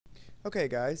Okay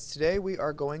guys, today we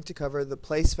are going to cover the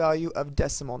place value of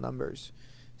decimal numbers.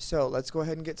 So let's go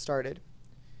ahead and get started.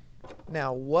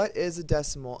 Now, what is a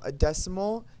decimal? A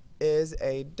decimal is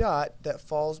a dot that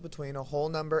falls between a whole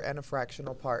number and a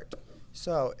fractional part.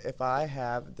 So if I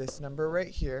have this number right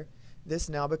here, this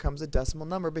now becomes a decimal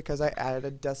number because I added a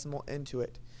decimal into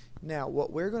it. Now,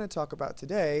 what we're going to talk about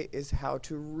today is how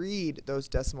to read those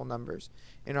decimal numbers.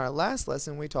 In our last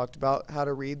lesson, we talked about how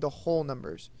to read the whole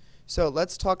numbers. So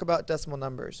let's talk about decimal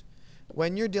numbers.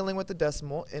 When you're dealing with the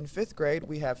decimal, in 5th grade,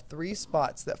 we have 3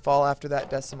 spots that fall after that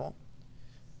decimal.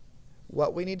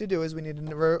 What we need to do is we need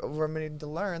to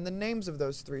learn the names of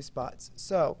those 3 spots.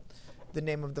 So the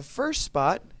name of the first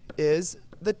spot is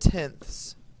the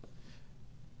tenths.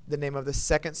 The name of the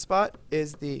second spot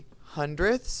is the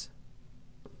hundredths.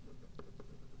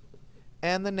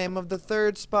 And the name of the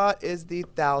third spot is the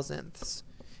thousandths.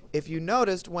 If you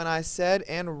noticed, when I said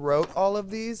and wrote all of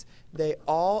these, they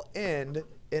all end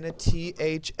in a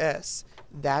THS.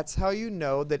 That's how you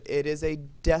know that it is a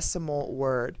decimal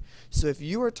word. So if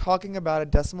you are talking about a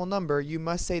decimal number, you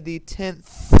must say the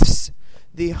tenths,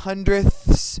 the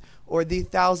hundredths, or the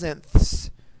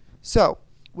thousandths. So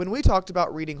when we talked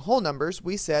about reading whole numbers,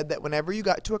 we said that whenever you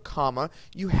got to a comma,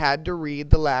 you had to read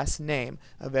the last name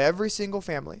of every single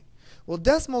family. Well,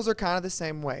 decimals are kind of the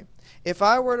same way. If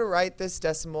I were to write this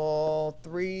decimal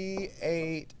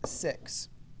 386,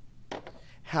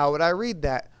 how would I read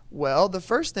that? Well, the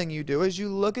first thing you do is you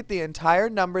look at the entire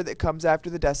number that comes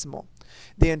after the decimal.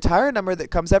 The entire number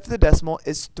that comes after the decimal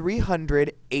is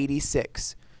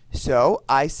 386. So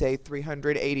I say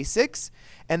 386,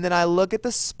 and then I look at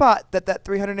the spot that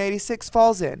 386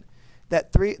 falls in.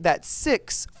 That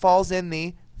 6 falls in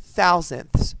the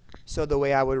thousandths. So the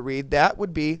way I would read that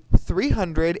would be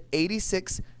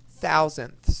 386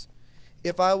 thousandths.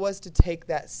 If I was to take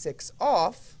that 6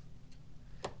 off,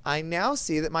 I now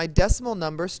see that my decimal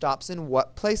number stops in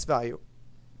what place value?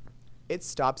 It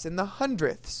stops in the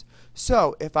hundredths.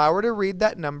 So if I were to read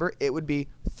that number, it would be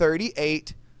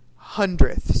 38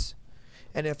 hundredths.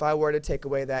 And if I were to take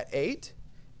away that 8,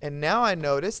 and now I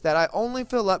notice that I only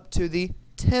fill up to the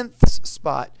tenths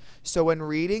spot. So when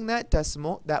reading that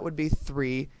decimal, that would be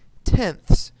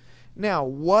 3/10. Now,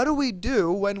 what do we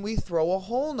do when we throw a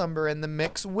whole number in the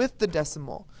mix with the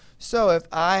decimal? So if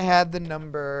I had the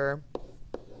number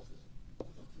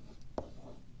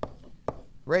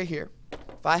right here,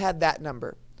 if I had that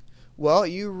number, well,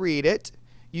 you read it.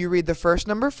 You read the first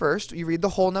number first. You read the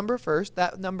whole number first.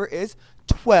 That number is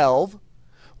 12.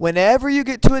 Whenever you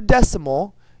get to a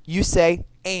decimal, you say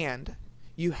and.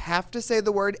 You have to say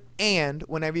the word and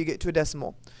whenever you get to a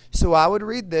decimal. So I would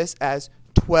read this as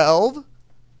 12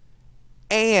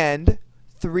 and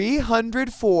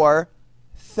 304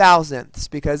 thousandths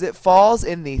because it falls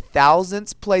in the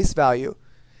thousandths place value.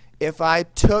 If I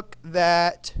took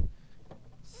that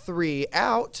 3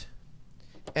 out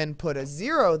and put a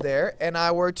 0 there and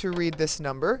I were to read this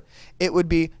number, it would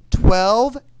be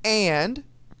 12 and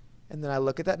then I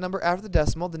look at that number after the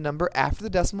decimal. The number after the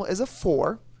decimal is a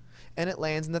 4 and it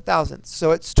lands in the thousandths.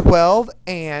 So it's 12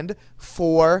 and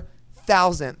 4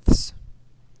 thousandths.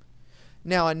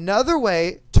 Now another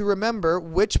way to remember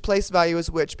which place value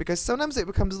is which, because sometimes it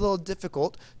becomes a little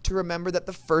difficult to remember that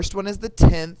the first one is the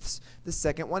tenths, the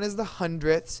second one is the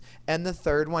hundredths, and the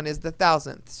third one is the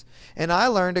thousandths. And I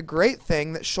learned a great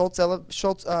thing that Schultz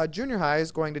Junior High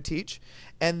is going to teach,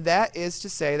 and that is to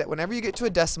say that whenever you get to a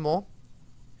decimal,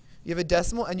 you have a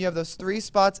decimal and you have those 3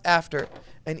 spots after.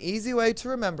 An easy way to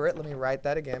remember it, let me write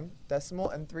that again,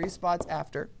 decimal and 3 spots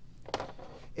after,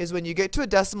 is when you get to a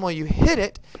decimal, you hit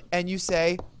it and you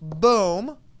say,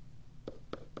 boom,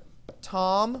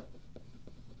 Tom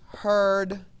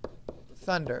heard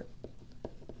thunder.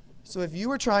 So if you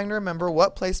were trying to remember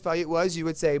what place value it was, you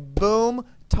would say, boom,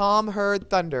 Tom heard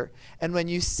thunder. And when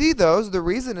you see those, the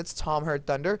reason it's Tom heard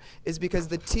thunder is because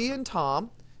the T in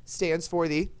Tom stands for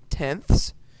the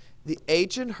tenths, the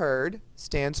H in heard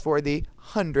stands for the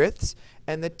hundredths,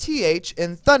 and the TH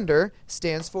in thunder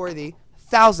stands for the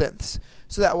thousandths.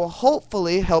 So that will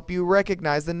hopefully help you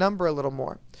recognize the number a little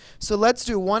more. So let's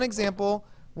do one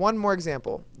more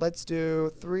example. Let's do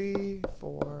 3,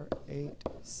 4, 8,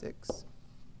 6.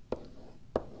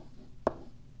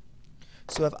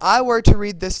 So if I were to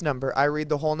read this number, I read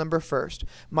the whole number first.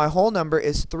 My whole number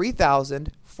is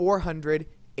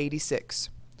 3,486.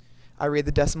 I read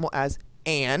the decimal as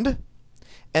and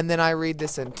then I read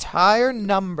this entire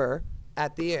number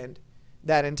at the end.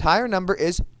 That entire number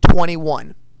is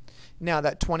 21. Now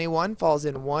that 21 falls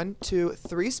in 1, 2,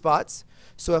 3 spots.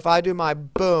 So if I do my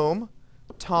boom,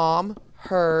 Tom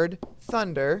heard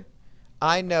thunder,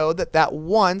 I know that that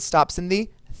 1 stops in the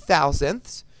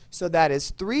thousandths. So that is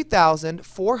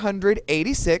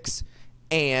 3,486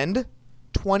 and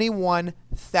 21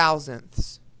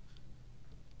 thousandths.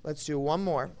 Let's do one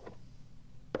more.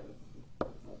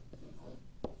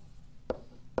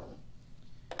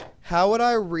 How would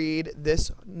I read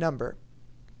this number?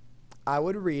 I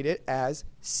would read it as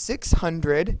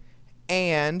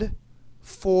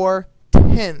 604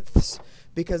 tenths,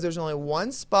 because there's only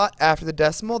one spot after the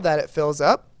decimal that it fills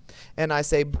up. And I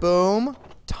say, boom,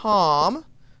 Tom.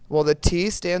 Well, the T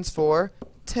stands for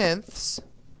tenths.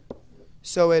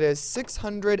 So it is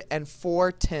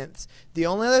 604 tenths. The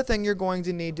only other thing you're going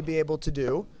to need to be able to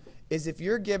do is if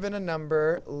you're given a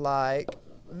number like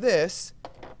this,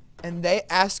 and they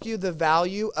ask you the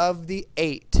value of the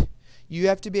 8, you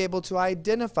have to be able to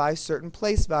identify certain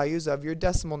place values of your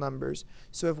decimal numbers.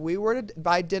 So if we were to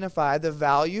identify the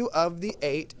value of the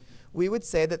 8, we would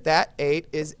say that that 8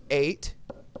 is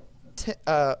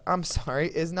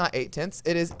is not 8 tenths,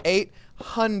 it is 8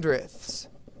 hundredths.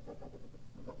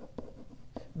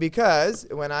 Because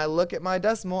when I look at my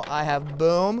decimal, I have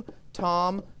boom,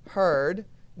 Tom, herd.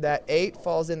 That 8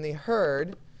 falls in the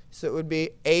herd, so it would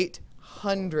be 8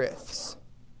 hundredths.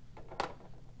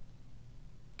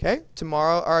 Okay,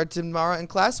 tomorrow in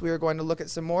class we are going to look at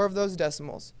some more of those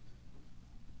decimals.